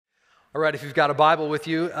All right, if you've got a Bible with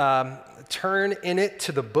you, turn in it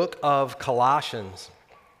to the book of Colossians.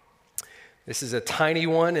 This is a tiny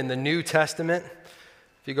one in the New Testament.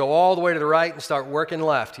 If you go all the way to the right and start working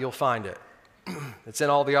left, you'll find it. It's in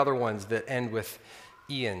all the other ones that end with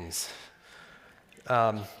Ian's.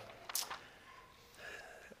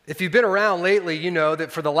 If you've been around lately, you know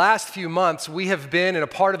that for the last few months, we have been in a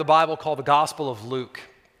part of the Bible called the Gospel of Luke.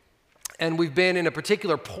 And we've been in a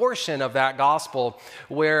particular portion of that gospel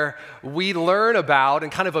where we learn about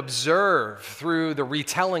and kind of observe through the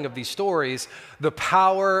retelling of these stories the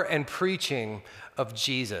power and preaching of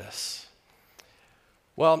Jesus.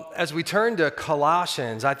 Well, as we turn to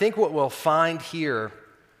Colossians, I think what we'll find here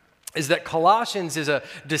is that Colossians is a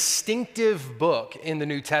distinctive book in the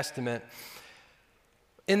New Testament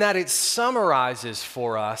in that it summarizes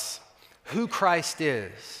for us who Christ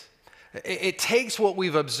is. It takes what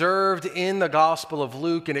we've observed in the Gospel of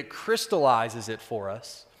Luke and it crystallizes it for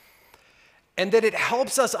us. And that it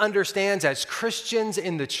helps us understand as Christians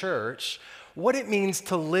in the church what it means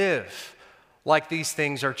to live like these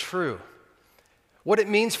things are true. What it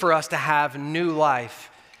means for us to have new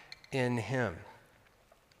life in Him.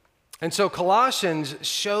 And so Colossians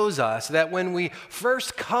shows us that when we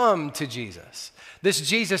first come to Jesus, this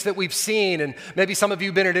Jesus that we've seen and maybe some of you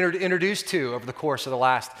have been introduced to over the course of the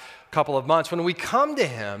last couple of months, when we come to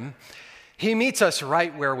Him, He meets us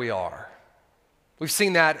right where we are. We've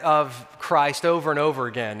seen that of Christ over and over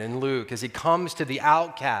again in Luke as He comes to the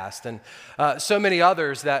outcast and so many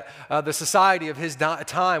others that the society of His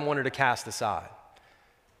time wanted to cast aside.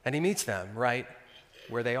 And He meets them right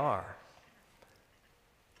where they are.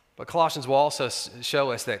 But Colossians will also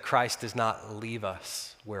show us that Christ does not leave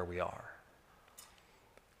us where we are.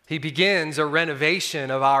 He begins a renovation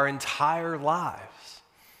of our entire lives.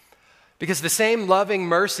 Because the same loving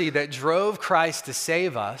mercy that drove Christ to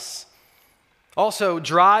save us also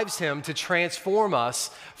drives Him to transform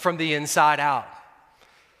us from the inside out.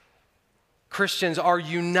 Christians are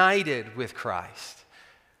united with Christ.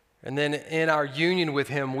 And then in our union with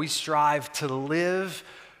Him, we strive to live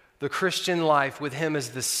the Christian life with Him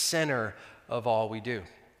as the center of all we do.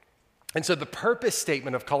 And so the purpose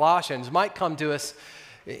statement of Colossians might come to us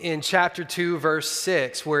in chapter 2, verse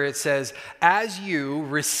 6, where it says, "As you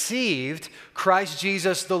received Christ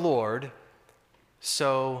Jesus the Lord,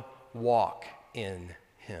 so walk in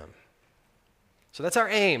Him." So that's our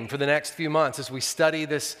aim for the next few months as we study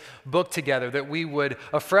this book together, that we would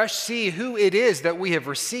afresh see who it is that we have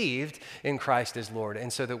received in Christ as Lord,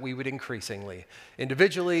 and so that we would increasingly,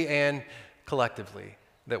 individually and collectively,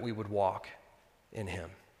 that we would walk in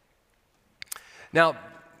Him. Now,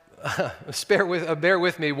 bear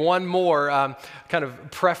with me one more kind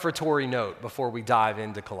of prefatory note before we dive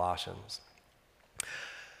into Colossians.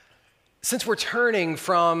 Since we're turning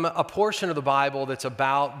from a portion of the Bible that's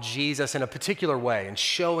about Jesus in a particular way and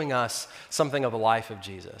showing us something of the life of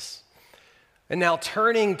Jesus, and now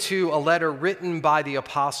turning to a letter written by the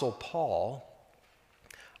Apostle Paul,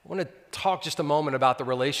 I want to talk just a moment about the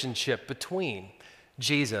relationship between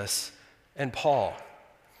Jesus and Paul.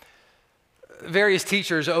 Various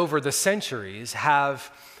teachers over the centuries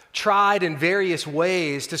have tried in various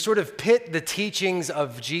ways to sort of pit the teachings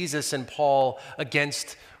of Jesus and Paul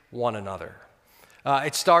against one another.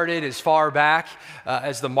 It started as far back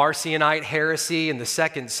as the Marcionite heresy in the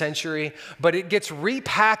 2nd century, but it gets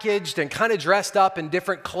repackaged and kind of dressed up in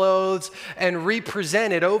different clothes and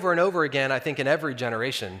represented over and over again, I think, in every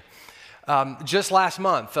generation. Just last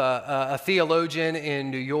month, a theologian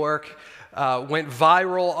in New York went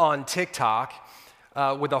viral on TikTok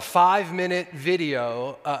with a 5-minute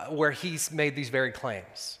video where he's made these very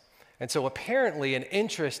claims. And so apparently an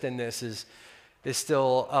interest in this is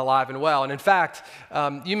still alive and well. And in fact,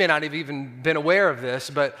 you may not have even been aware of this,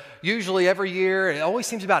 but usually every year, it always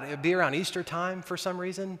seems to be around Easter time for some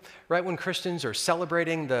reason, right when Christians are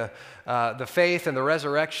celebrating the faith and the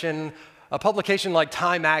resurrection, a publication like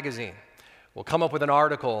Time Magazine will come up with an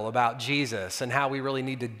article about Jesus and how we really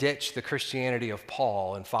need to ditch the Christianity of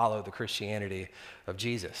Paul and follow the Christianity of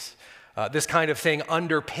Jesus. This kind of thing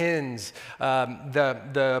underpins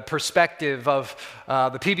the perspective of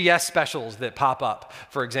the PBS specials that pop up,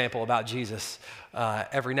 for example, about Jesus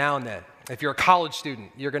every now and then. If you're a college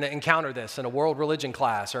student, you're going to encounter this in a world religion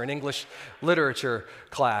class or an English literature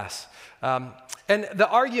class. And the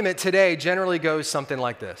argument today generally goes something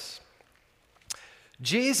like this.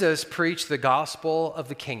 Jesus preached the gospel of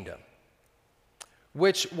the kingdom,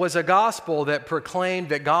 which was a gospel that proclaimed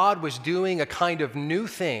that God was doing a kind of new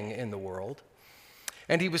thing in the world,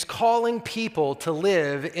 and He was calling people to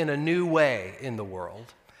live in a new way in the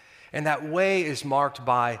world, and that way is marked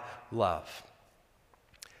by love.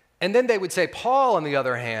 And then they would say Paul, on the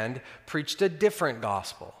other hand, preached a different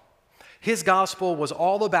gospel. His gospel was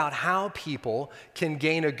all about how people can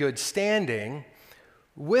gain a good standing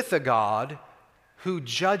with a God who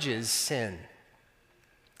judges sin.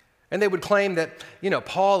 And they would claim that,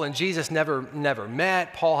 Paul and Jesus never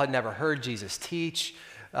met. Paul had never heard Jesus teach.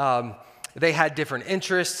 They had different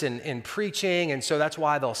interests in preaching, and so that's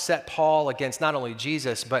why they'll set Paul against not only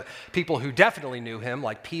Jesus, but people who definitely knew him,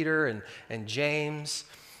 like Peter and James.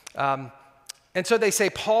 And so they say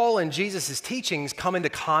Paul and Jesus' teachings come into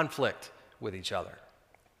conflict with each other.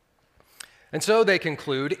 And so they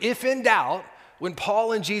conclude, if in doubt, when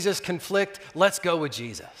Paul and Jesus conflict, let's go with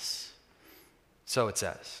Jesus. So it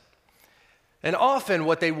says. And often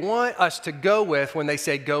what they want us to go with when they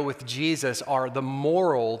say go with Jesus are the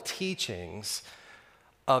moral teachings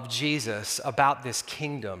of Jesus about this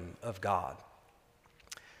kingdom of God.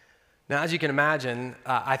 Now, as you can imagine,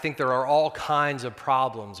 I think there are all kinds of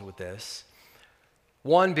problems with this.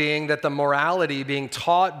 One being that the morality being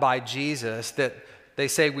taught by Jesus that they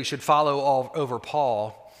say we should follow all over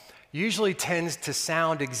Paul usually tends to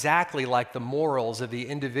sound exactly like the morals of the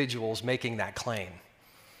individuals making that claim.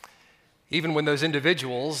 Even when those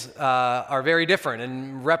individuals are very different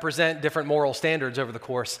and represent different moral standards over the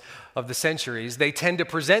course of the centuries, they tend to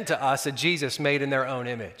present to us a Jesus made in their own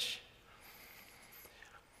image.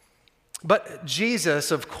 But Jesus,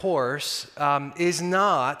 of course, is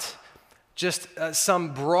not just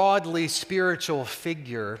some broadly spiritual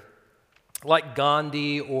figure like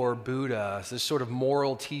Gandhi or Buddha, this sort of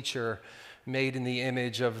moral teacher made in the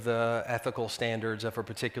image of the ethical standards of a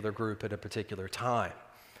particular group at a particular time.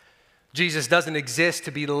 Jesus doesn't exist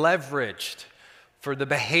to be leveraged for the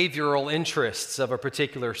behavioral interests of a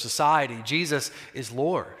particular society. Jesus is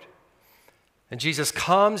Lord. And Jesus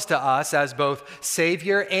comes to us as both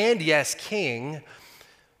Savior and, yes, King,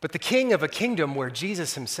 but the King of a kingdom where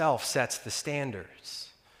Jesus himself sets the standards.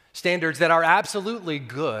 Standards that are absolutely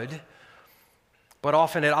good, but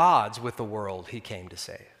often at odds with the world he came to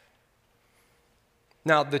save.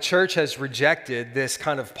 Now, the church has rejected this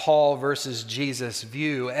kind of Paul versus Jesus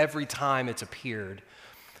view every time it's appeared,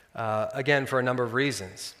 again, for a number of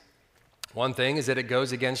reasons. One thing is that it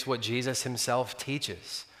goes against what Jesus himself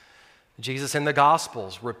teaches. Jesus in the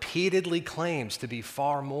Gospels repeatedly claims to be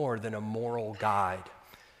far more than a moral guide.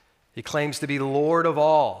 He claims to be Lord of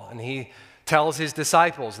all, and he tells his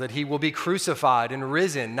disciples that he will be crucified and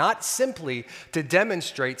risen, not simply to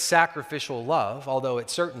demonstrate sacrificial love, although it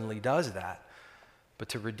certainly does that, but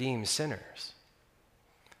to redeem sinners.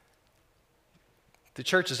 The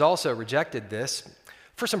church has also rejected this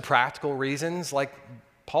for some practical reasons, like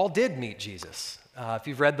Paul did meet Jesus. If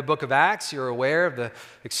you've read the book of Acts, you're aware of the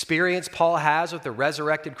experience Paul has with the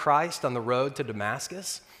resurrected Christ on the road to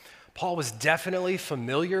Damascus. Paul was definitely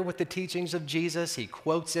familiar with the teachings of Jesus. He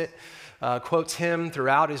quotes him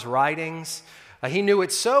throughout his writings. He knew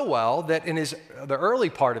it so well that in the early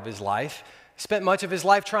part of his life, he spent much of his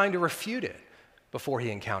life trying to refute it before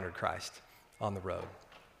he encountered Christ on the road.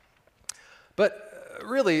 But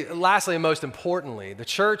really, lastly and most importantly, the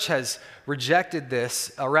church has rejected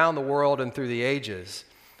this around the world and through the ages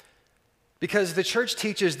because the church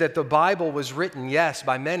teaches that the Bible was written, yes,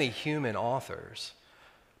 by many human authors,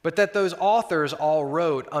 but that those authors all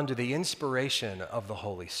wrote under the inspiration of the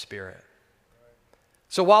Holy Spirit.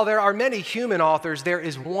 So while there are many human authors, there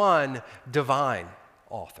is one divine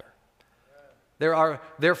author. There are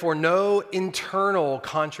therefore no internal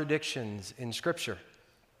contradictions in Scripture.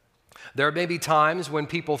 There may be times when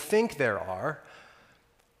people think there are,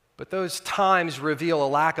 but those times reveal a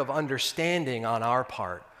lack of understanding on our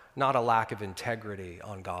part, not a lack of integrity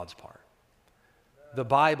on God's part. The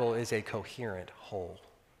Bible is a coherent whole.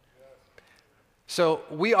 So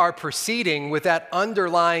we are proceeding with that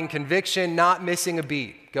underlying conviction, not missing a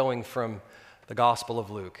beat, going from the Gospel of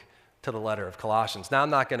Luke to the letter of Colossians. Now, I'm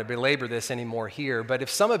not going to belabor this anymore here, but if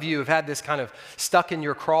some of you have had this kind of stuck in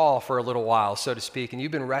your craw for a little while, so to speak, and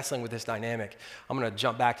you've been wrestling with this dynamic, I'm going to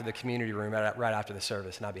jump back to the community room right after the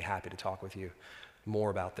service, and I'd be happy to talk with you more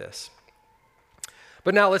about this.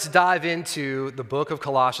 But now let's dive into the book of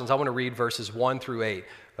Colossians. I want to read verses 1 through 8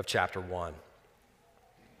 of chapter 1.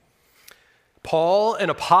 Paul, an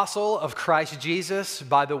apostle of Christ Jesus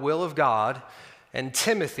by the will of God, and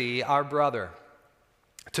Timothy, our brother,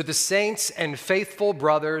 to the saints and faithful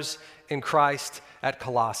brothers in Christ at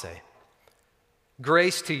Colossae,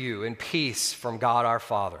 grace to you and peace from God our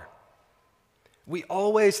Father. We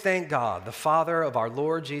always thank God, the Father of our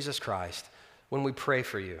Lord Jesus Christ, when we pray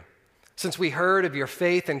for you, since we heard of your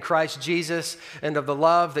faith in Christ Jesus and of the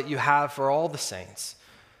love that you have for all the saints,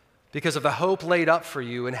 because of the hope laid up for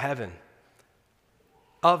you in heaven.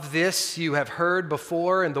 Of this you have heard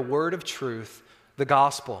before in the word of truth, the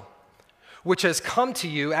gospel, which has come to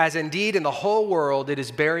you, as indeed in the whole world it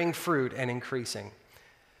is bearing fruit and increasing,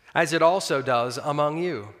 as it also does among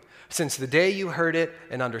you, since the day you heard it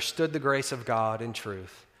and understood the grace of God in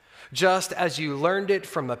truth, just as you learned it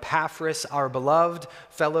from Epaphras, our beloved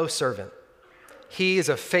fellow servant. He is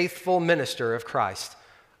a faithful minister of Christ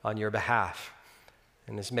on your behalf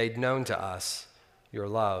and has made known to us your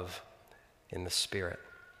love in the Spirit.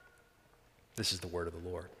 This is the word of the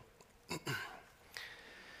Lord. Have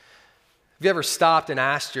you ever stopped and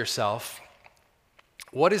asked yourself,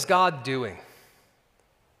 what is God doing?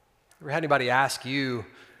 Ever had anybody ask you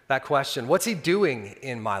that question? What's he doing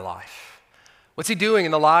in my life? What's he doing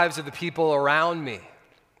in the lives of the people around me?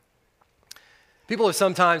 People have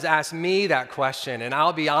sometimes asked me that question, and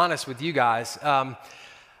I'll be honest with you guys.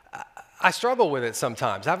 I struggle with it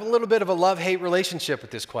sometimes. I have a little bit of a love-hate relationship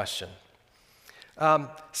with this question.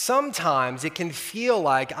 Sometimes it can feel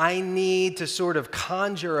like I need to sort of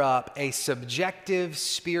conjure up a subjective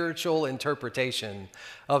spiritual interpretation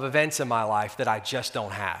of events in my life that I just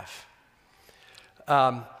don't have.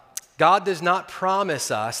 God does not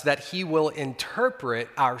promise us that he will interpret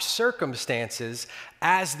our circumstances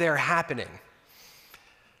as they're happening.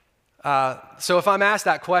 So if I'm asked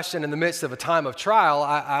that question in the midst of a time of trial,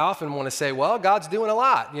 I often want to say, well, God's doing a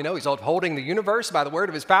lot. You know, he's upholding the universe by the word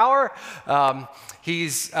of his power.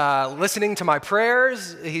 He's listening to my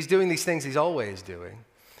prayers. He's doing these things he's always doing.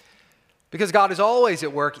 Because God is always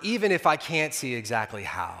at work, even if I can't see exactly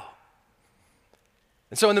how.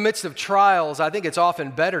 And so in the midst of trials, I think it's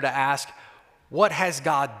often better to ask, what has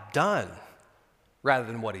God done rather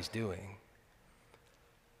than what he's doing?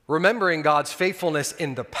 Remembering God's faithfulness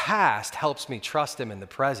in the past helps me trust him in the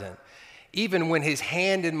present, even when his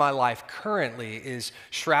hand in my life currently is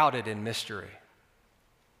shrouded in mystery.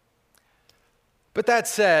 But that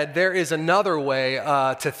said, there is another way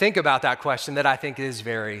to think about that question that I think is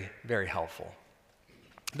very, very helpful.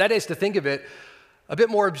 That is to think of it a bit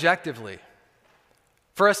more objectively.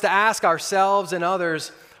 For us to ask ourselves and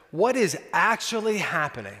others, what is actually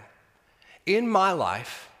happening in my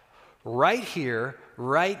life right here,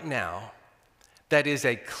 right now, that is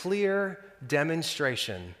a clear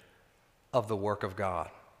demonstration of the work of God?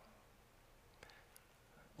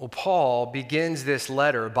 Well, Paul begins this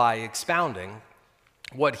letter by expounding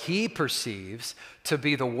what he perceives to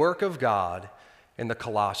be the work of God in the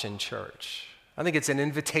Colossian church. I think it's an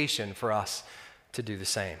invitation for us to do the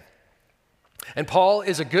same. And Paul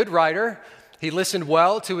is a good writer. He listened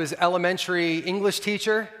well to his elementary English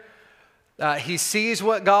teacher. He sees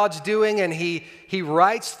what God's doing, and he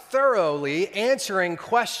writes thoroughly, answering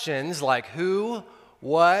questions like who,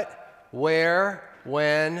 what, where,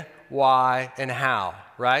 when, why, and how,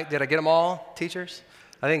 right? Did I get them all, teachers?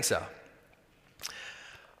 I think so.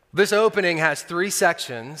 This opening has 3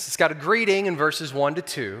 sections. It's got a greeting in verses 1 to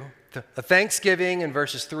 2, a thanksgiving in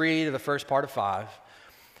verses 3 to the first part of 5,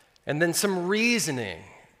 and then some reasoning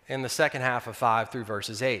in the second half of 5 through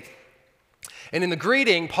verses 8. And in the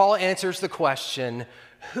greeting, Paul answers the question,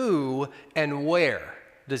 who and where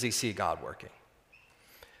does he see God working?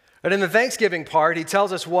 But in the thanksgiving part, he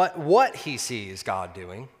tells us what he sees God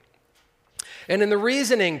doing. And in the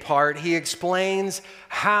reasoning part, he explains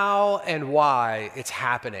how and why it's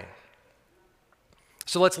happening.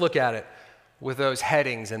 So let's look at it with those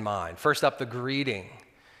headings in mind. First up, the greeting.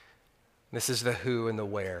 This is the who and the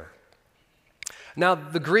where. Now,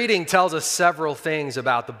 the greeting tells us several things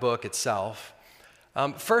about the book itself.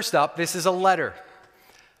 First up, this is a letter.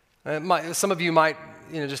 Some of you might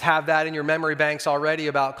just have that in your memory banks already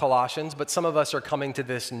about Colossians, but some of us are coming to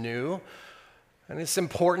this new. And it's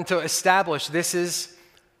important to establish this is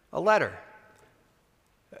a letter.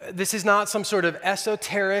 This is not some sort of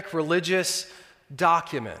esoteric religious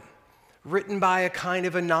document written by a kind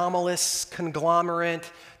of anomalous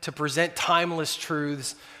conglomerate to present timeless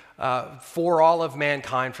truths for all of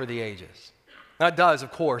mankind for the ages. That does,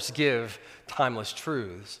 of course, give timeless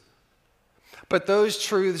truths. But those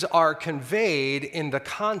truths are conveyed in the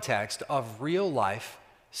context of real life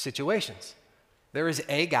situations. There is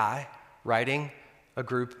a guy writing a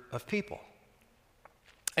group of people.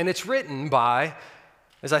 And it's written by,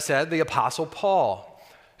 as I said, the Apostle Paul,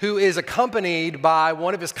 who is accompanied by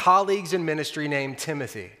one of his colleagues in ministry named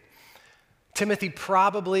Timothy. Timothy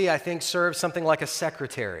probably, I think, served something like a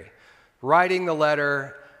secretary, writing the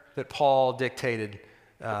letter that Paul dictated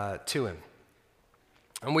to him.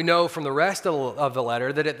 And we know from the rest of the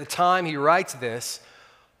letter that at the time he writes this,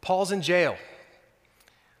 Paul's in jail.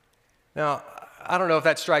 Now, I don't know if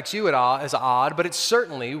that strikes you as odd, but it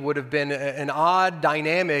certainly would have been an odd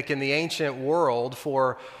dynamic in the ancient world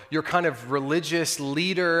for your kind of religious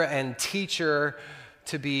leader and teacher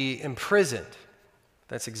to be imprisoned.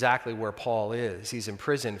 That's exactly where Paul is. He's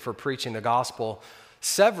imprisoned for preaching the gospel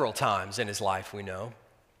several times in his life, we know.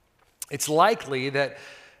 It's likely that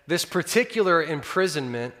this particular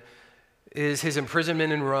imprisonment is his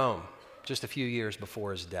imprisonment in Rome, just a few years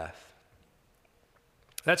before his death.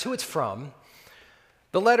 That's who it's from.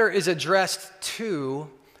 The letter is addressed to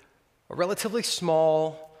a relatively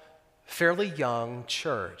small, fairly young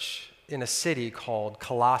church in a city called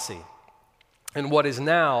Colossae, in what is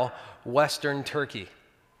now Western Turkey.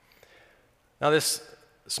 Now, this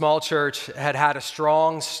small church had had a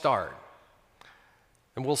strong start,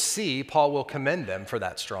 and we'll see Paul will commend them for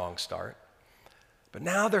that strong start. But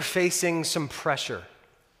now they're facing some pressure.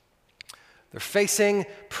 They're facing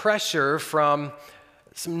pressure from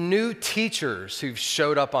some new teachers who've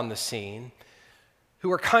showed up on the scene,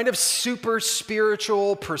 who are kind of super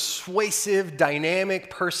spiritual, persuasive, dynamic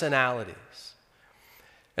personalities.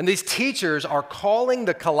 And these teachers are calling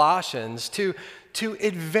the Colossians to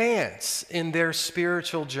advance in their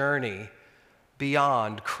spiritual journey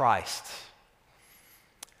beyond Christ.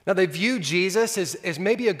 Now, they view Jesus as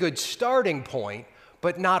maybe a good starting point,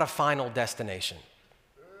 but not a final destination.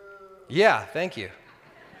 Yeah, thank you.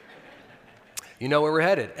 You know where we're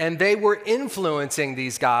headed. And they were influencing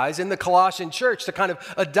these guys in the Colossian church to kind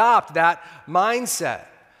of adopt that mindset,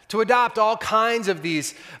 to adopt all kinds of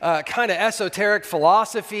these kind of esoteric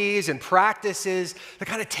philosophies and practices to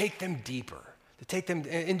kind of take them deeper, to take them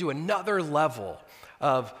into another level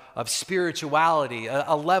of spirituality,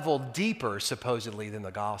 a level deeper, supposedly, than the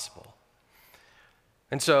gospel.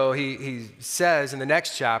 And so he says in the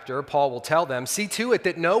next chapter, Paul will tell them, see to it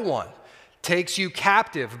that no one takes you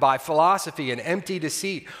captive by philosophy and empty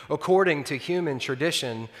deceit, according to human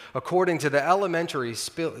tradition, according to the elemental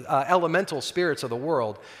spirits of the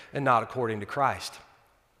world, and not according to Christ.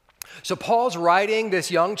 So Paul's writing this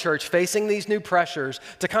young church facing these new pressures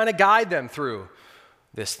to kind of guide them through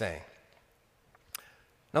this thing.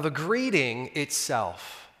 Now, the greeting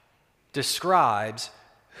itself describes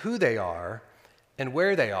who they are and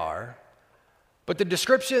where they are, but the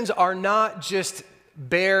descriptions are not just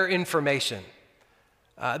bare information.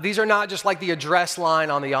 These are not just like the address line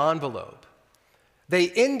on the envelope. They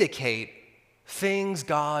indicate things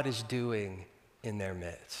God is doing in their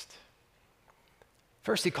midst.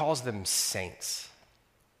 First, he calls them saints.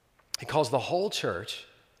 He calls the whole church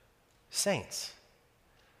saints.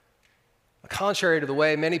 Contrary to the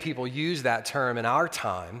way many people use that term in our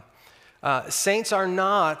time, saints are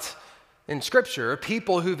not, in Scripture,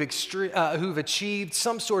 people who've achieved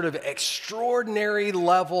some sort of extraordinary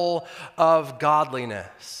level of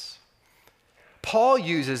godliness. Paul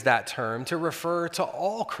uses that term to refer to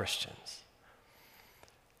all Christians.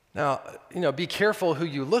 Now, be careful who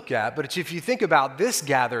you look at, but if you think about this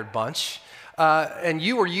gathered bunch, and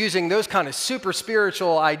you were using those kind of super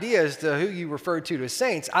spiritual ideas to who you referred to as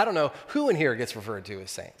saints, I don't know who in here gets referred to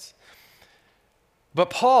as saints. But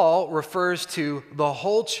Paul refers to the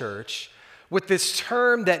whole church with this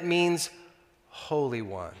term that means holy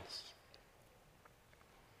ones,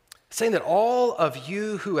 saying that all of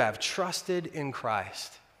you who have trusted in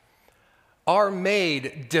Christ are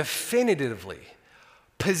made definitively,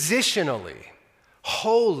 positionally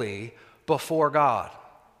holy before God.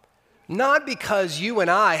 Not because you and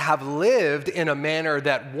I have lived in a manner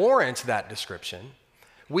that warrants that description.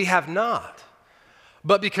 We have not.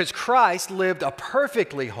 But because Christ lived a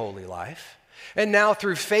perfectly holy life, and now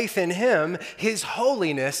through faith in him, his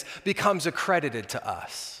holiness becomes accredited to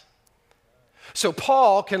us. So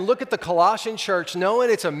Paul can look at the Colossian church knowing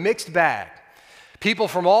it's a mixed bag. People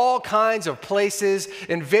from all kinds of places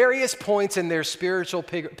in various points in their spiritual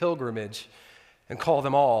pilgrimage, and call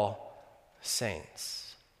them all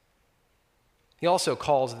saints. He also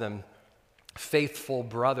calls them faithful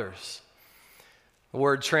brothers. The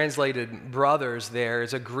word translated brothers there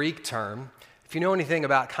is a Greek term. If you know anything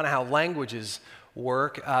about kind of how languages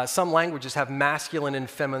work, some languages have masculine and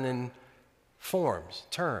feminine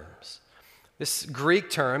terms. This Greek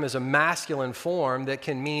term is a masculine form that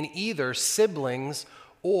can mean either siblings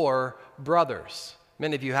or brothers.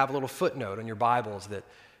 Many of you have a little footnote in your Bibles that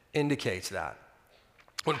indicates that.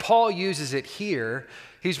 When Paul uses it here,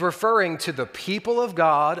 he's referring to the people of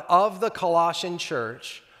God of the Colossian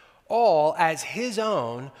church, all as his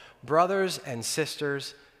own brothers and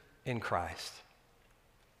sisters in Christ.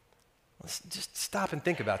 Let's just stop and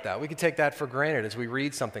think about that. We can take that for granted as we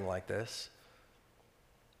read something like this.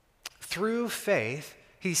 Through faith,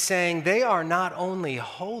 he's saying they are not only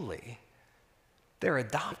holy, they're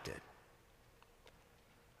adopted.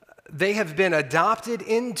 they have been adopted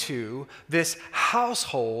into this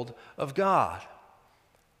household of God.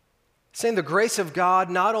 Saying the grace of God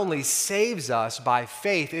not only saves us by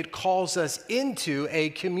faith, it calls us into a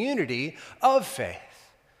community of faith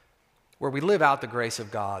where we live out the grace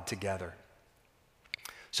of God together.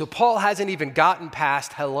 So Paul hasn't even gotten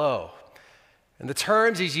past hello. And the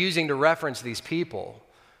terms he's using to reference these people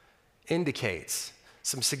indicates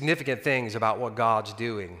some significant things about what God's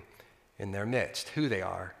doing in their midst, who they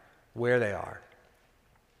are, where they are.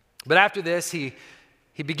 But after this, he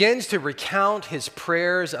begins to recount his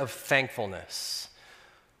prayers of thankfulness.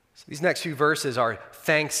 So these next few verses are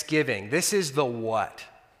thanksgiving. This is the what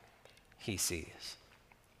he sees.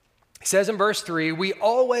 He says in verse 3, "We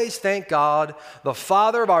always thank God, the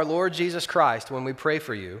Father of our Lord Jesus Christ, when we pray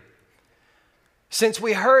for you, since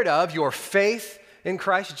we heard of your faith in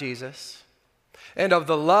Christ Jesus and of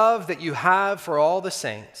the love that you have for all the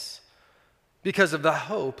saints, because of the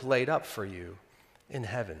hope laid up for you in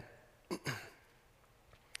heaven."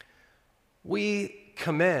 We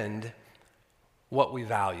commend what we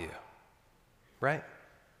value, right?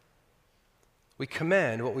 We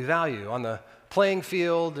commend what we value on the playing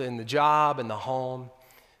field, in the job, in the home.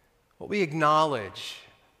 What we acknowledge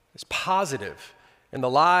is positive in the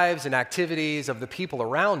lives and activities of the people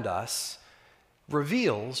around us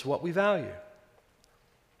reveals what we value.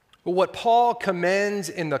 But what Paul commends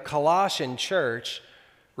in the Colossian church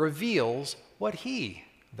reveals what he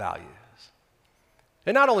values.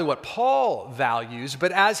 And not only what Paul values,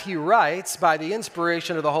 but as he writes, by the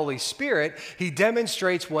inspiration of the Holy Spirit, he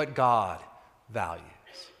demonstrates what God values.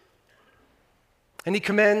 And he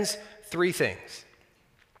commends three things.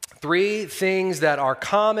 Three things that are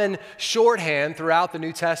common shorthand throughout the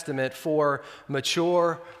New Testament for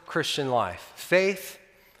mature Christian life: faith,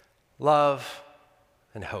 love,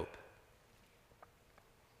 and hope.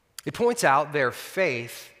 He points out their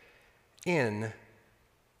faith in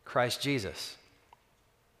Christ Jesus.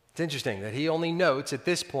 It's interesting that he only notes at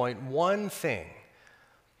this point one thing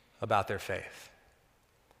about their faith: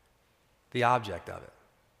 the object of it.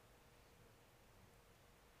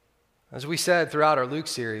 As we said throughout our Luke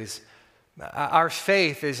series, our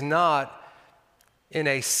faith is not in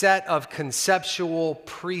a set of conceptual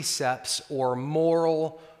precepts or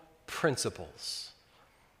moral principles.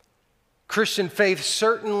 Christian faith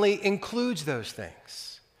certainly includes those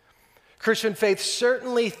things. Christian faith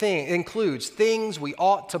certainly includes things we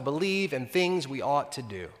ought to believe and things we ought to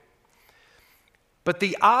do. But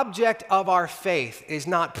the object of our faith is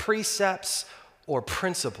not precepts or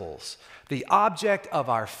principles. The object of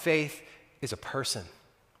our faith is a person.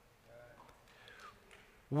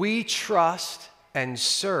 We trust and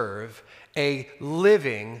serve a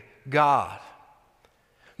living God,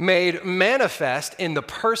 made manifest in the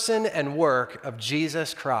person and work of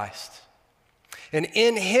Jesus Christ. And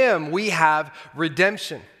in him we have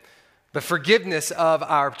redemption, the forgiveness of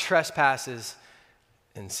our trespasses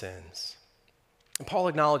and sins. And Paul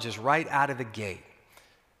acknowledges right out of the gate,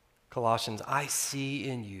 Colossians, I see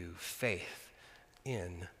in you faith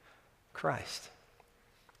in Christ.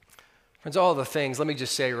 Friends, all the things, let me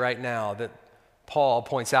just say right now, that Paul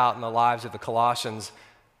points out in the lives of the Colossians,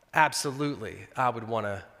 absolutely I would want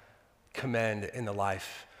to commend in the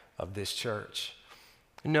life of this church.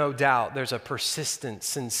 No doubt there's a persistent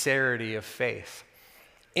sincerity of faith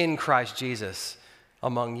in Christ Jesus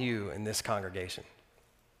among you in this congregation.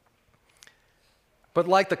 But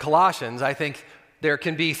like the Colossians, I think there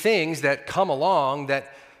can be things that come along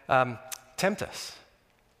that tempt us.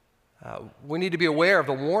 We need to be aware of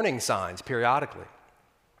the warning signs periodically.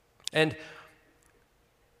 And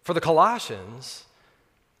for the Colossians,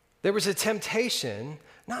 there was a temptation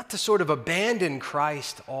not to sort of abandon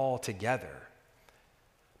Christ altogether,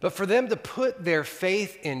 but for them to put their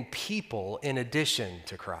faith in people in addition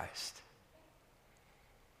to Christ.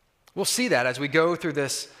 We'll see that as we go through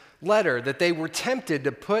this letter, that they were tempted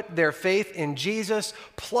to put their faith in Jesus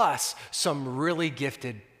plus some really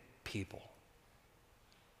gifted people.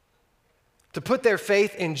 To put their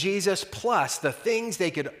faith in Jesus plus the things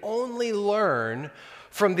they could only learn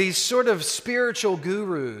from these sort of spiritual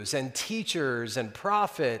gurus and teachers and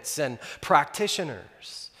prophets and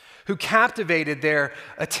practitioners who captivated their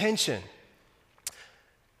attention.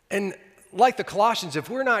 And like the Colossians, if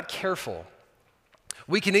we're not careful,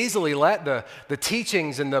 we can easily let the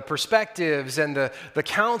teachings and the perspectives and the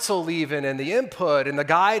counsel even and the input and the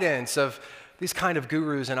guidance of these kind of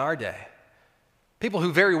gurus in our day, people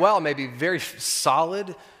who very well may be very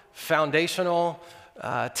solid, foundational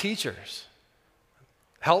teachers,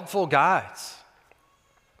 helpful guides.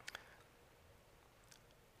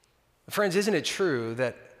 Friends, isn't it true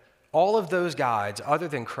that all of those guides, other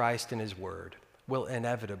than Christ and his word, will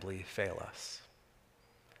inevitably fail us.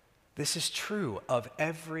 This is true of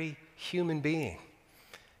every human being.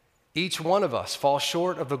 Each one of us falls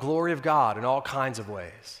short of the glory of God in all kinds of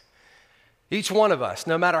ways. Each one of us,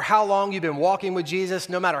 no matter how long you've been walking with Jesus,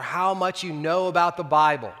 no matter how much you know about the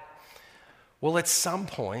Bible, will at some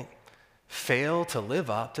point fail to live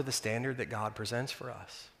up to the standard that God presents for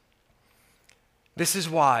us. This is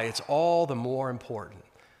why it's all the more important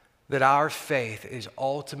that our faith is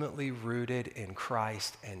ultimately rooted in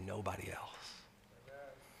Christ and nobody else.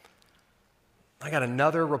 I got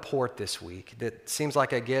another report this week that seems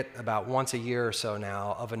like I get about once a year or so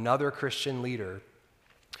now of another Christian leader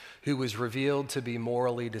who was revealed to be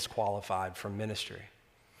morally disqualified from ministry.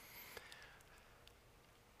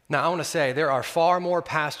 Now, I want to say there are far more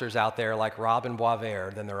pastors out there like Robin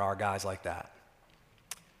Boisvert than there are guys like that.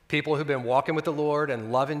 People who've been walking with the Lord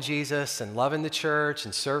and loving Jesus and loving the church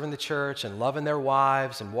and serving the church and loving their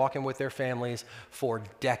wives and walking with their families for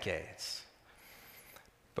decades.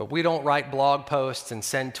 But we don't write blog posts and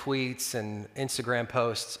send tweets and Instagram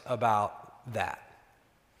posts about that.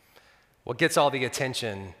 What gets all the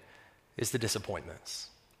attention is the disappointments.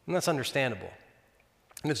 And that's understandable.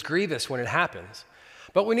 And it's grievous when it happens.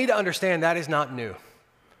 But we need to understand that is not new.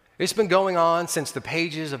 It's been going on since the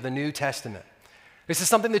pages of the New Testament. This is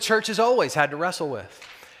something the church has always had to wrestle with.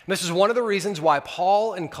 And this is one of the reasons why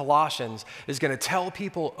Paul in Colossians is going to tell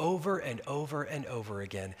people over and over and over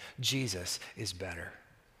again, Jesus is better.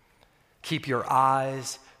 Keep your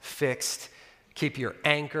eyes fixed. Keep your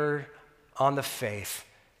anchor on the faith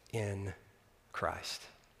in Christ.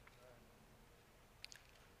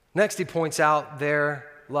 Next, he points out their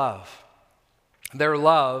love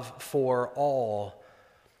for all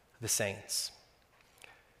the saints.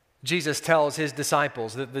 Jesus tells his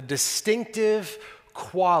disciples that the distinctive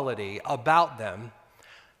quality about them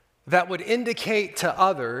that would indicate to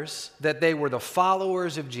others that they were the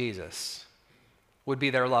followers of Jesus would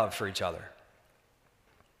be their love for each other.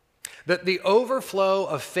 That the overflow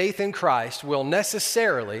of faith in Christ will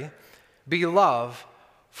necessarily be love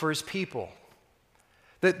for his people.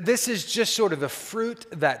 That this is just sort of the fruit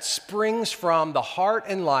that springs from the heart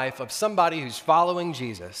and life of somebody who's following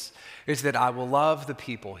Jesus, is that I will love the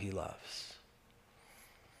people he loves.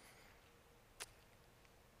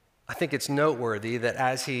 I think it's noteworthy that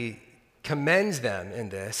as he commends them in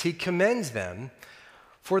this, he commends them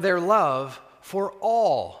for their love for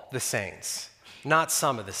all the saints, not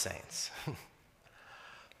some of the saints.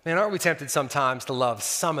 Man, aren't we tempted sometimes to love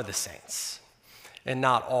some of the saints and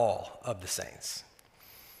not all of the saints?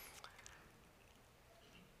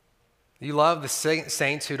 You love the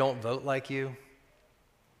saints who don't vote like you?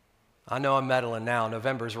 I know I'm meddling now.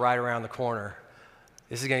 November's right around the corner.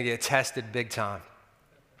 This is going to get tested big time.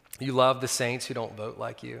 You love the saints who don't vote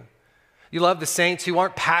like you? You love the saints who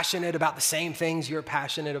aren't passionate about the same things you're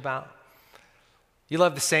passionate about? You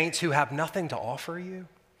love the saints who have nothing to offer you?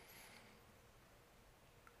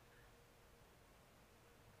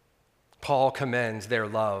 Paul commends their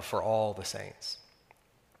love for all the saints.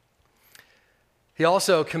 He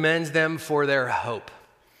also commends them for their hope.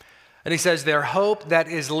 And he says, their hope that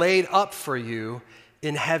is laid up for you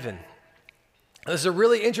in heaven. This is a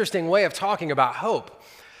really interesting way of talking about hope.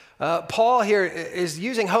 Paul here is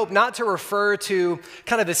using hope not to refer to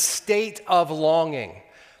kind of the state of longing,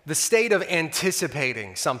 the state of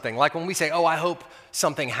anticipating something, like when we say, oh, I hope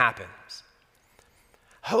something happens.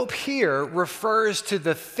 Hope here refers to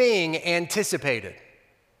the thing anticipated.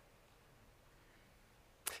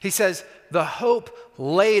 He says, the hope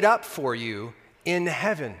laid up for you in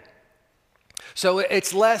heaven. So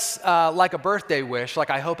it's less like a birthday wish, like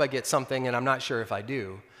I hope I get something and I'm not sure if I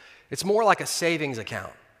do. It's more like a savings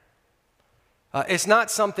account. It's not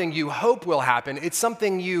something you hope will happen. It's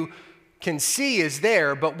something you can see is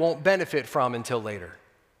there but won't benefit from until later.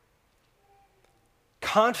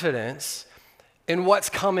 Confidence in what's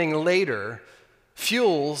coming later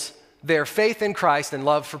fuels their faith in Christ and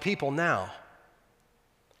love for people now.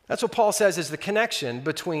 That's what Paul says is the connection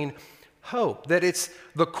between hope, that it's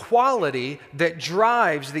the quality that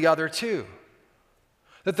drives the other two.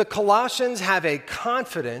 That the Colossians have a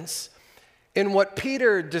confidence in what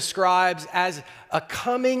Peter describes as a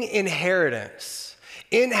coming inheritance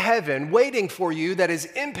in heaven waiting for you that is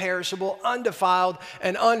imperishable, undefiled,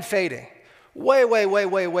 and unfading. Way, way, way,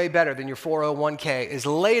 way, way better than your 401k is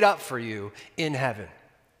laid up for you in heaven.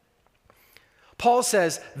 Paul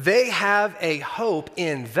says they have a hope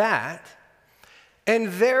in that, and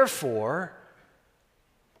therefore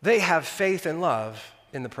they have faith and love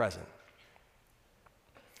in the present.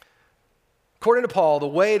 According to Paul, the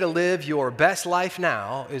way to live your best life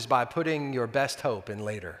now is by putting your best hope in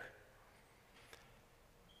later.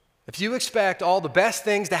 If you expect all the best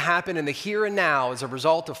things to happen in the here and now as a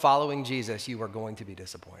result of following Jesus, you are going to be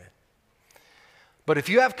disappointed. But if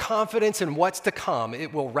you have confidence in what's to come,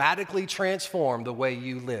 it will radically transform the way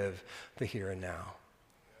you live the here and now.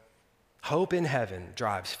 Hope in heaven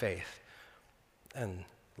drives faith and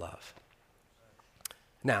love.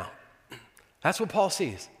 Now, that's what Paul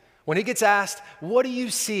sees. When he gets asked, what do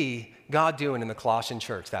you see God doing in the Colossian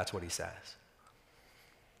church? That's what he says.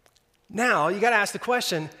 Now, you got to ask the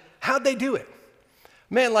question, how'd they do it?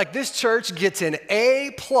 Man, like this church gets an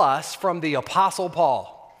A+ from the Apostle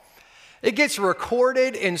Paul. It gets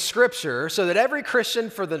recorded in Scripture so that every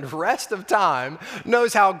Christian for the rest of time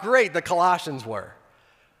knows how great the Colossians were.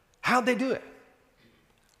 How'd they do it?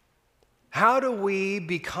 How do we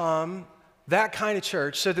become that kind of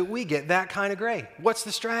church so that we get that kind of grade? What's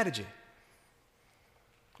the strategy?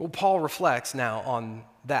 Well, Paul reflects now on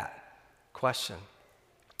that question.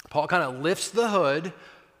 Paul kind of lifts the hood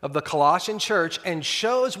of the Colossian church and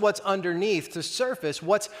shows what's underneath to surface,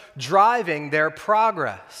 what's driving their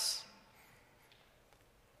progress.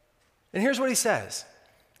 And here's what he says.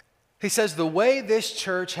 He says, the way this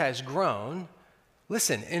church has grown,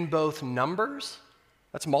 listen, in both numbers,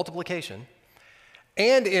 that's multiplication,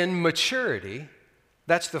 and in maturity,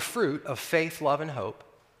 that's the fruit of faith, love, and hope,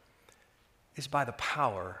 is by the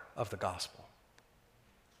power of the gospel.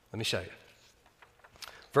 Let me show you.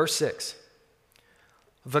 Verse 6.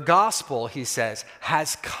 The gospel, he says,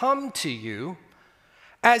 has come to you,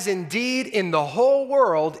 as indeed in the whole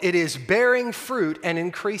world it is bearing fruit and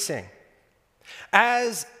increasing,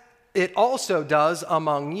 as it also does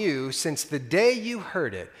among you since the day you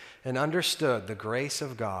heard it and understood the grace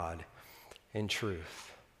of God in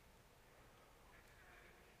truth.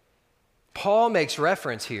 Paul makes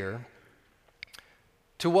reference here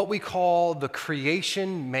to what we call the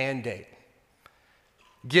creation mandate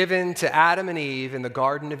given to Adam and Eve in the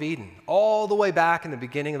Garden of Eden, all the way back in the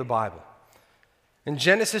beginning of the Bible. In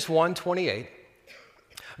Genesis 1:28,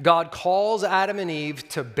 God calls Adam and Eve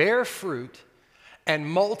to bear fruit and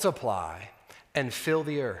multiply and fill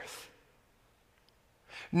the earth.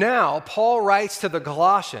 Now, Paul writes to the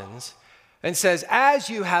Colossians and says, as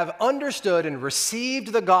you have understood and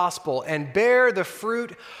received the gospel and bear the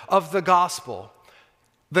fruit of the gospel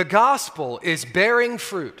is bearing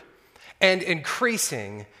fruit and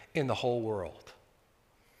increasing in the whole world.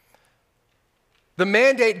 The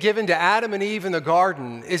mandate given to Adam and Eve in the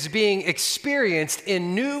garden is being experienced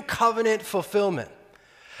in new covenant fulfillment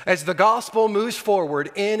as the gospel moves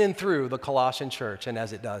forward in and through the Colossian church, and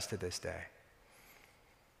as it does to this day.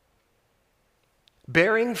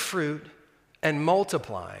 Bearing fruit and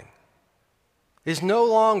multiplying is no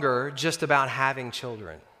longer just about having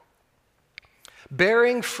children.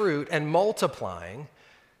 Bearing fruit and multiplying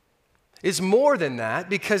is more than that,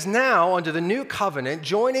 because now, under the new covenant,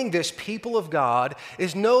 joining this people of God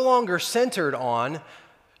is no longer centered on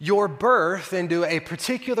your birth into a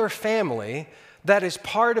particular family that is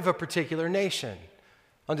part of a particular nation.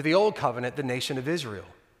 Under the old covenant, the nation of Israel.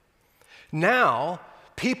 Now,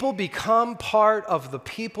 people become part of the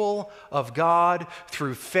people of God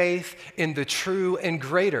through faith in the true and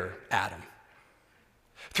greater Adam.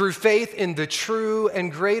 Through faith in the true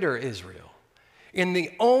and greater Israel. In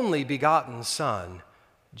the only begotten Son,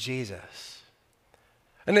 Jesus.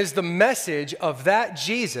 And as the message of that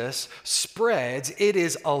Jesus spreads, it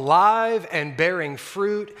is alive and bearing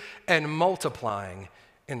fruit and multiplying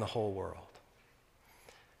in the whole world.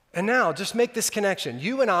 And now, just make this connection.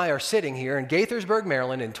 You and I are sitting here in Gaithersburg,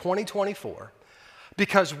 Maryland in 2024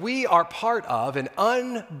 because we are part of an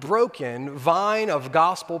unbroken vine of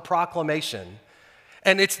gospel proclamation.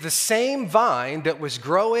 And it's the same vine that was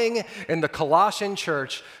growing in the Colossian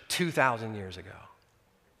church 2,000 years ago.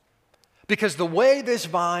 Because the way this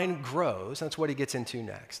vine grows, that's what he gets into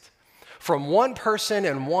next, from one person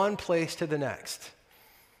and one place to the next,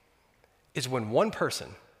 is when one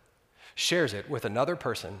person shares it with another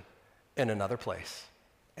person in another place,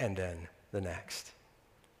 and then the next.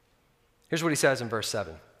 Here's what he says in verse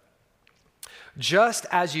 7. Just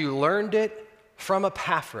as you learned it from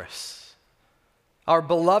Epaphras, our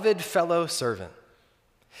beloved fellow servant,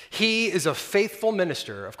 he is a faithful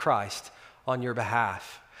minister of Christ on your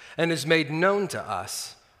behalf, and has made known to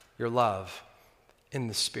us your love in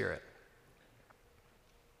the Spirit.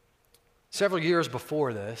 Several years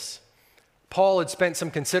before this, Paul had spent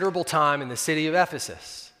some considerable time in the city of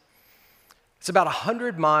Ephesus. It's about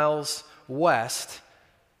 100 miles west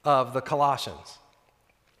of the Colossians.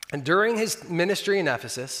 And during his ministry in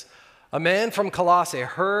Ephesus, a man from Colossae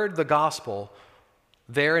heard the gospel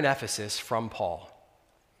there in Ephesus from Paul.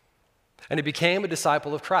 And he became a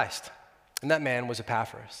disciple of Christ. And that man was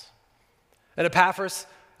Epaphras. And Epaphras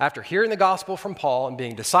after hearing the gospel from Paul and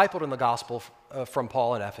being discipled in the gospel from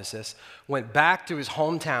Paul in Ephesus, went back to his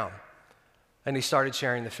hometown and he started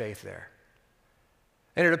sharing the faith there.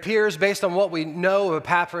 And it appears, based on what we know of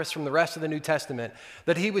Epaphras from the rest of the New Testament,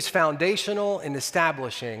 that he was foundational in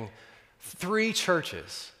establishing 3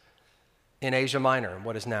 churches in Asia Minor,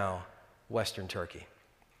 what is now Western Turkey.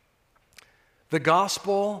 The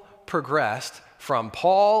gospel progressed from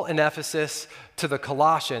Paul in Ephesus to the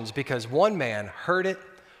Colossians because one man heard it,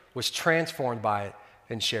 was transformed by it,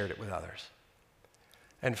 and shared it with others.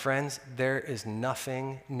 And friends, there is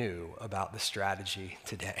nothing new about the strategy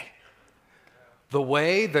today. The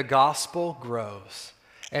way the gospel grows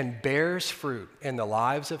and bears fruit in the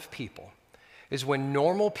lives of people is when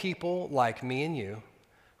normal people like me and you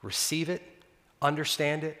receive it,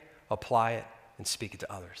 understand it, apply it, and speak it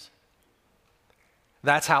to others.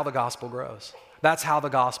 That's how the gospel grows. That's how the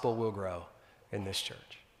gospel will grow in this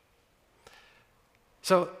church.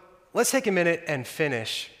 So let's take a minute and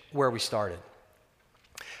finish where we started.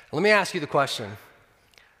 Let me ask you the question,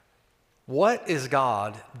 what is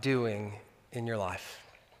God doing in your life?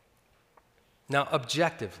 Now,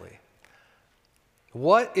 objectively,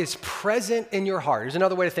 what is present in your heart? Here's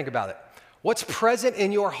another way to think about it. What's present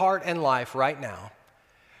in your heart and life right now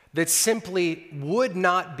that simply would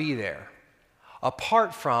not be there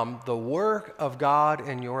apart from the work of God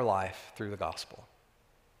in your life through the gospel?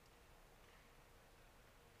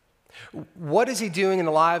 What is he doing in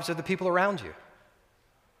the lives of the people around you?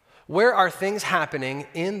 Where are things happening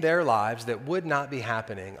in their lives that would not be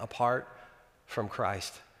happening apart from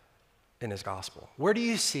Christ in his gospel? Where do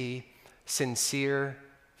you see sincere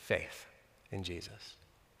faith in Jesus?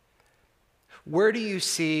 Where do you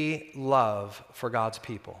see love for God's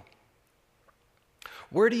people?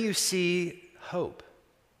 Where do you see hope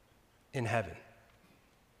in heaven?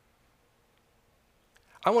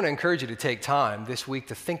 I want to encourage you to take time this week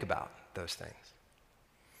to think about those things.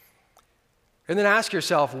 And then ask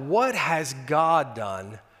yourself, what has God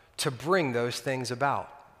done to bring those things about?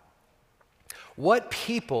 What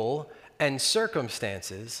people and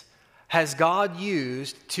circumstances has God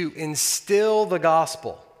used to instill the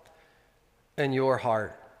gospel in your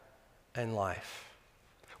heart and life?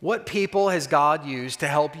 What people has God used to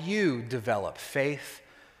help you develop faith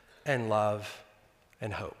and love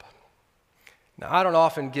and hope? Now, I don't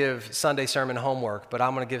often give Sunday sermon homework, but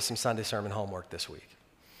I'm going to give some Sunday sermon homework this week.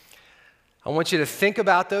 I want you to think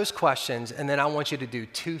about those questions, and then I want you to do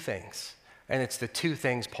 2 things. And it's the 2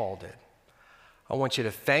 things Paul did. I want you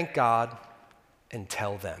to thank God and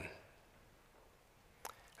tell them.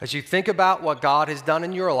 As you think about what God has done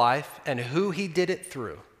in your life and who he did it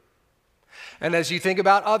through, and as you think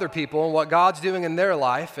about other people and what God's doing in their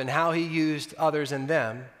life and how he used others in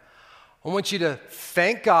them, I want you to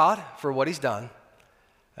thank God for what he's done,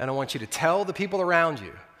 and I want you to tell the people around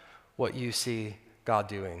you what you see God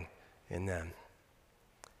doing in them.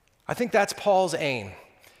 I think that's Paul's aim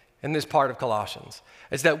in this part of Colossians,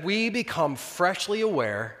 is that we become freshly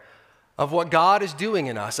aware of what God is doing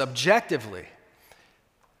in us objectively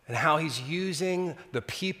and how he's using the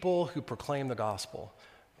people who proclaim the gospel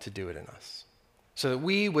to do it in us. So that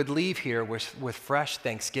we would leave here with fresh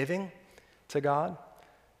thanksgiving to God,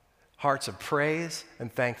 hearts of praise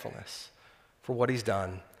and thankfulness for what he's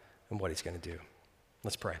done and what he's going to do.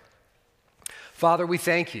 Let's pray. Father, we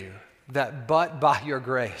thank you that but by your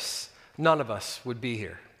grace, none of us would be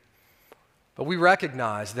here. But we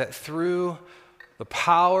recognize that through the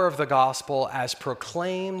power of the gospel as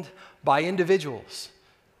proclaimed by individuals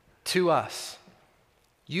to us,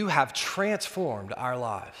 you have transformed our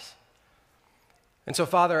lives. And so,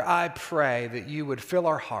 Father, I pray that you would fill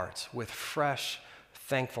our hearts with fresh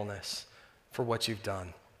thankfulness for what you've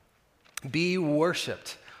done. Be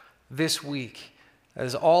worshiped this week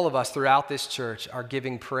as all of us throughout this church are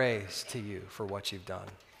giving praise to you for what you've done.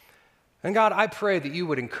 And God, I pray that you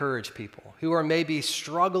would encourage people who are maybe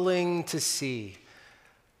struggling to see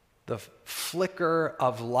the flicker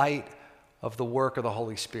of light of the work of the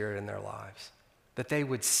Holy Spirit in their lives, that they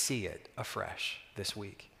would see it afresh this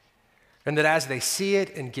week. And that as they see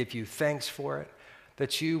it and give you thanks for it,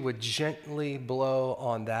 that you would gently blow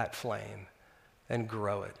on that flame and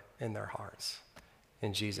grow it in their hearts.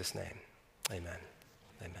 In Jesus' name, amen.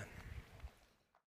 Amen.